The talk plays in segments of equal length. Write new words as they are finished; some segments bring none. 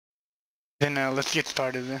Then let's get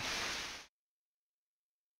started then.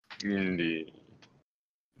 Indeed.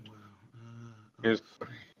 Wow. He's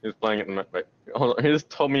playing it in the wait. Hold on, here's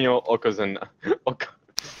Tomio Okazuna.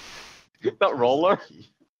 That roller?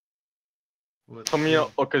 What?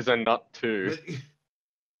 Tomio Okazuna 2.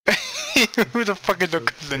 Who the fuck is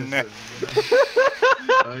Okazuna?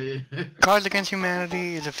 Oh, yeah. Cards Against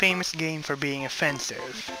Humanity is a famous game for being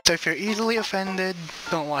offensive. So if you're easily offended,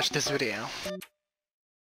 don't watch this video.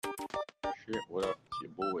 Shit, what up, it's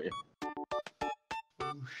your boy?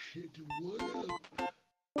 Oh shit, what up?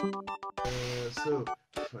 So,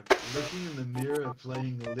 fuck, looking in the mirror,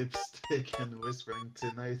 applying lipstick and whispering,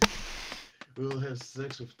 "Tonight we'll have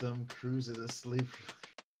sex with Tom Cruise as a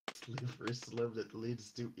slippery slab that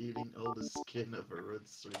leads to eating all the skin of a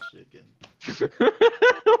rotisserie chicken."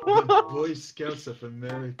 The Boy Scouts of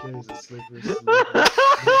America is a slippery slab that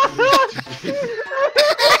leads to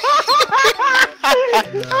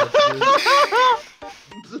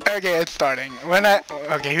Okay, it's starting.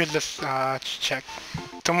 Okay, here's this check.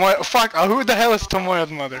 Tomoyo. Fuck. Who the hell is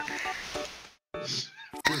Tomoyo's mother?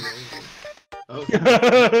 Oh,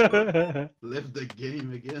 left the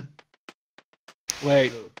game again.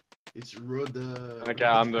 Wait. So, it's Roda. Okay,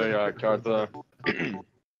 I'm the character.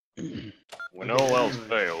 When all else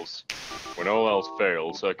fails,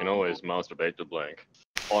 I can always masturbate to blank.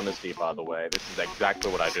 Honesty, by the way, this is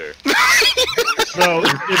exactly what I do. So,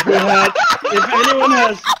 if anyone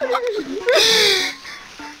has...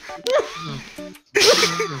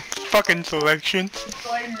 Fucking selection.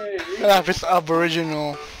 This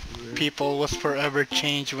Aboriginal people was forever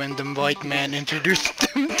changed when the white man introduced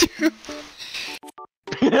them to.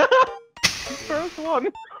 First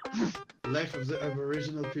one. Life of the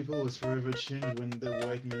Aboriginal people was forever changed when the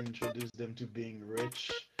white man introduced them to being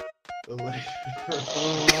rich. A life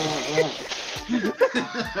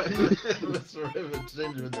was forever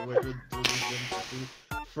changed when the white man introduced them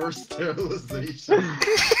to forced sterilization.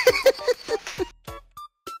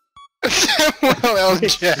 Samuel L.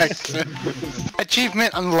 Jackson.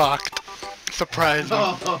 Achievement unlocked. Surprise.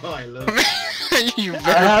 Oh, I love it. You I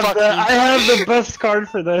very fucking. I have the best card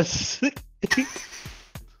for this. Again.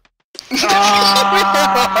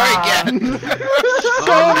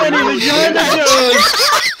 So many vagina jokes!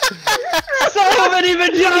 So many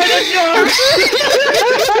vagina jokes!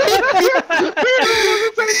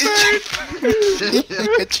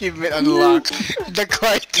 Achievement unlocked. The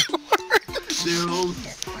Clyde.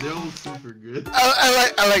 They're all super good.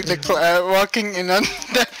 I like the walking in on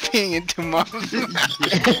that being into mom's mouth.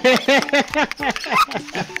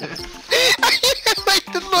 I like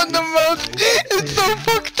this one the most. It's so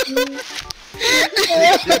fucked up.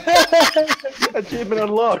 Achievement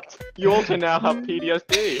unlocked. You also now have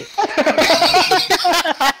PTSD.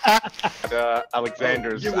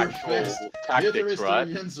 Alexander's You were actual fixed. The tactics, other right?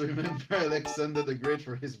 historians remember Alexander the Great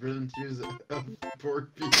for his brilliant use of poor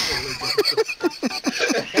people.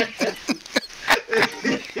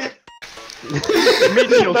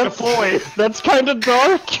 That's kind of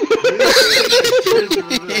dark.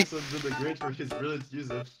 Alexander the Great for his brilliant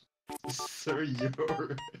use of Sir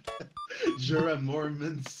Jorah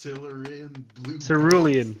Mormont, Silurian, Blue.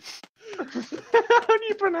 Cerulean. How do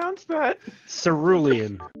you pronounce that?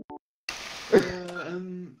 Cerulean.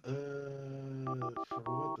 And for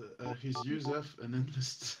what? His use of an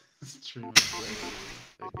endless stream of pleasure.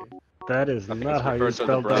 Okay. That is I think not it's how you referred to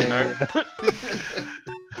spell the brother. that.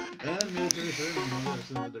 And military term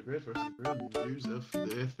Alexander the Great for his brilliant use of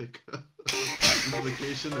the ethical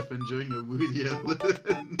implication of enjoying a Woody Allen. What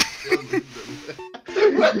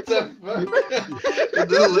the fuck?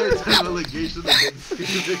 The lifetime allegation against The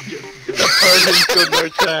person stood no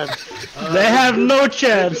chance. They have no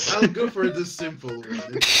chance. I'll go for the simple one.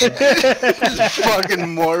 It's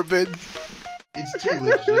fucking morbid. It's too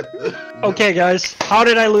legit. Okay, guys. How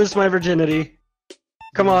did I lose my virginity?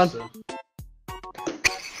 Come on. So,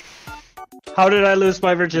 How did I lose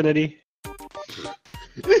my virginity?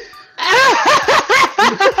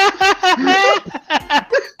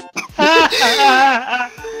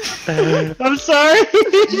 I'm sorry.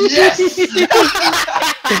 yes!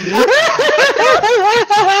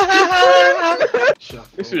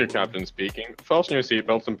 This is your captain speaking. Fasten your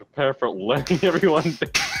seatbelts and prepare for letting everyone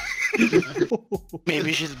down.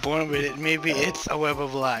 Maybe she's born with it. Maybe it's a web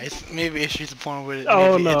of lies. Maybe she's born with it.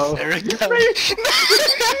 Oh, Maybe no. it's Eric.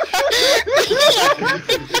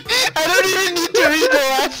 I don't even need to read the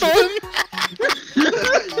last one.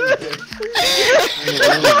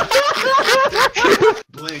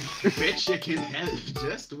 Blank. Bet you can have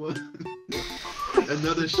just one.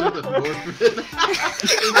 Another shot of morphine. Bet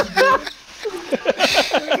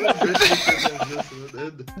you can have just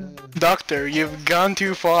one. Doctor, you've gone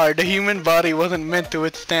too far. The human body wasn't meant to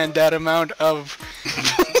withstand that amount of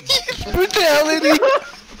brutality.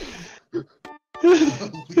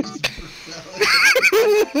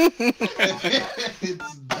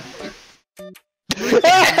 It's dark.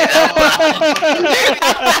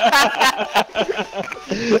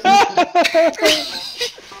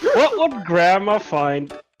 What would Grandma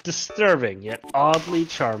find disturbing yet oddly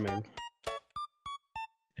charming?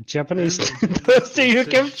 A Japanese toaster you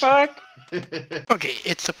can fuck? Okay,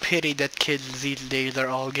 it's a pity that kids these days are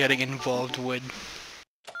all getting involved with.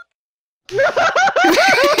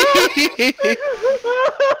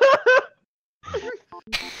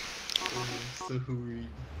 So weird.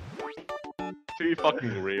 Too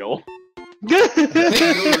fucking real.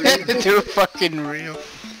 Too fucking real.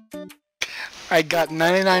 I got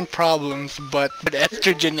 99 problems, but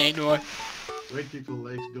estrogen ain't one. White people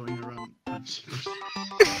like going around punching.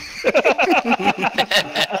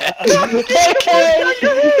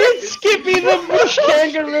 It's Skippy the bush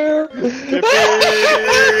kangaroo!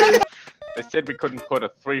 They said we couldn't put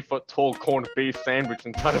a 3-foot-tall corned beef sandwich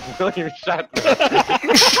inside of William Shatner.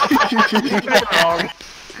 Wrong.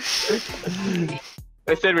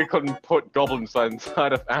 They said we couldn't put goblins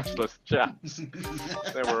inside of ashless chaps.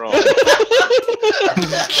 They were wrong.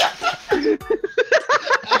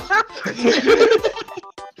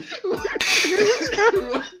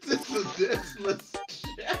 What is a diskless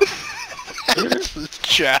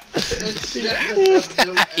Chat.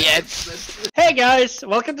 Yes. Hey guys,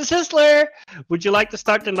 welcome to Sizzler! Would you like to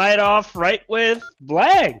start the night off right with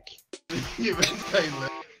blank?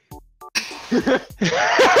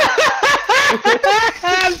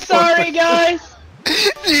 I'm sorry guys!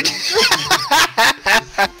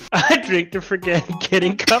 I drink to forget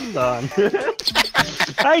getting cummed on.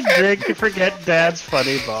 I drink to forget Dad's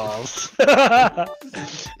funny balls.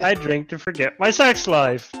 I drink to forget my sex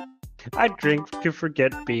life. I drink to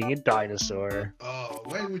forget being a dinosaur. Oh,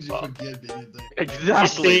 why would you forget being a dinosaur?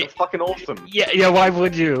 Exactly. see- It's fucking awesome. Yeah, why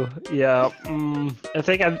would you? Yeah, I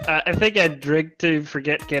think I drink to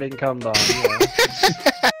forget getting cummed on. Yeah.